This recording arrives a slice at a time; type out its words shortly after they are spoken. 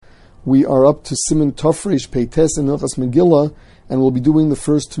We are up to Siman Tofresh Peites in Hilchas Megillah, and we'll be doing the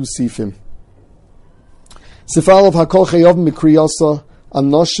first two Sifim. Sifal of Hakol Chayavim Mikriyasa,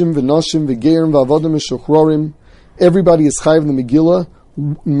 Anoshim V'Noshim V'Gerim V'Avodim V'Shuchrorim. Everybody is chayav in the Megillah,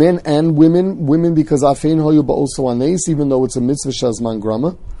 men and women. Women because Afein Hoyu Ba'oso Anes, even though it's a mitzvah Shazman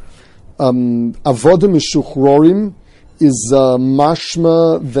Grama. Avodim V'Shuchrorim is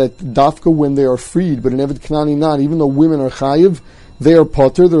mashma that dafka when they are freed, but in Eved Knani not. Even though women are chayiv, they are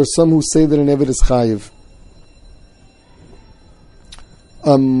potter. There are some who say that an Eved is chayiv.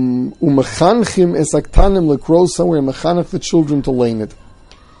 Umechanchim esaktanim lekro, somewhere mechanach the children to learn it.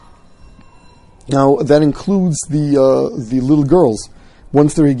 Now that includes the little girls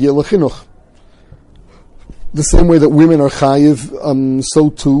once they're higia lechinuch. The same way that women are chayiv, so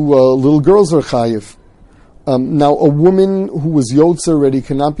too little girls are chayiv. Now, a woman who was yotze already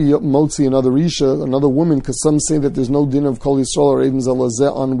cannot be motzi another isha, another woman, because some say that there's no din of kol yisrael or even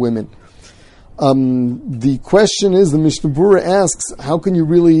zalazeh on women. The question is, the Mishnah Berurah asks, how can the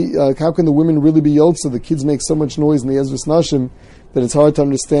women really be yotze? The kids make so much noise in the Ezras Nashim that it's hard to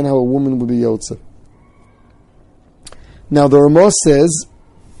understand how a woman would be yotze. Now, the Ramah says,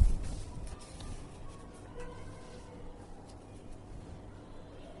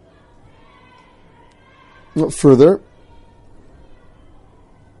 further,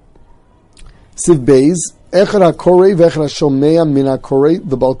 Siv Beis, Echad HaKorei v'Echad HaShomea min HaKorei,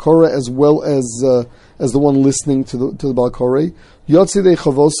 the Balkorei as well as the one listening to the Balkorei. Yotzi de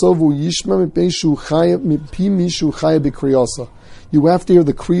Chavoso v'Yishma mipi mishu chaya b'kriyasa. You have to hear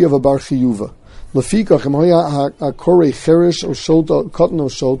the kriya of a bar chiyuva. Lefikach em hoya HaKorei cheresh or shota cotton or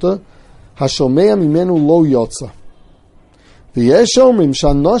shota HaShomea mimenu lo yotza. V'yesh omrim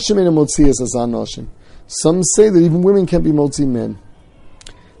sha'anoshim ena motzias as anoshim. Some say that even women can't be motzi men.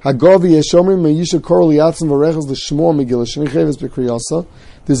 There's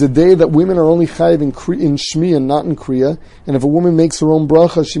a day that women are only chayiv in shmi and not in kriya, and if a woman makes her own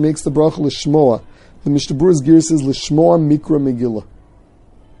bracha, she makes the bracha l'shmoa. The Mishnah Berurah's gear says l'shmoa mikra megillah,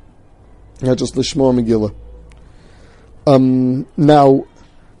 not just l'shmoa megillah. Now,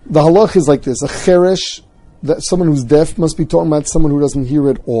 the halach is like this: a cheresh, that someone who's deaf, must be talking about someone who doesn't hear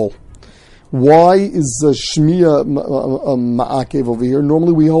at all. Why is Shmiya ma'akev over here?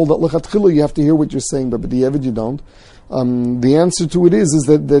 Normally we hold that lechatchila you have to hear what you're saying, but b'diavad you don't. The answer to it is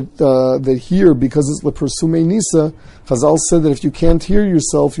that here, because it's lepersume nisa, Chazal said that if you can't hear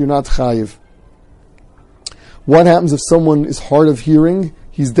yourself, you're not chayiv. What happens if someone is hard of hearing?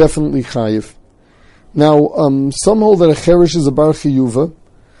 He's definitely chayiv. Now, some hold that a cherish is a bar chiyuva.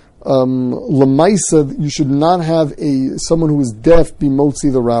 Lamaisa, you should not have someone who is deaf be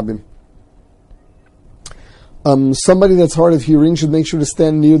motzi the rabbim. Somebody that's hard of hearing should make sure to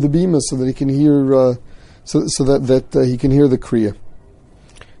stand near the bima so that he can hear, so that he can hear the kriya.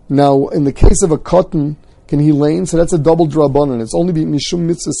 Now, in the case of a cotton, can he lane? So that's a double drabanan. It's only mishum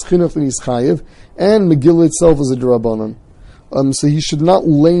mitzvah chinuch that he's chayiv, and Megillah itself is a drabanan. So he should not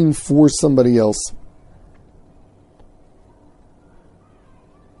lane for somebody else.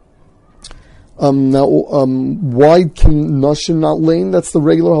 Now, why can Nashim not lane? That's the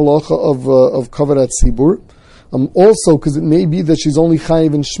regular halacha of kavarat tzibur. Also, because it may be that she's only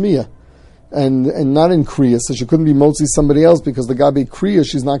chayiv in shmiya and not in kriya, so she couldn't be motzi somebody else because the gabi kriya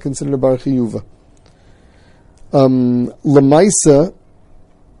she's not considered a bar chiyuva. Lamaisa,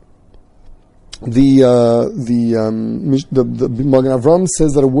 the Magen Avram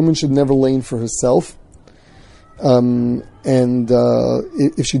says that a woman should never lane for herself. If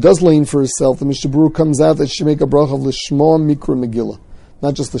she does lane for herself, the Mishnah Berurah comes out that she make a bracha of l'shmoa mikra megillah.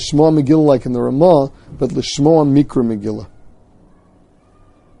 Not just l'shmoa megillah like in the Ramah, but l'shmoa mikra megillah.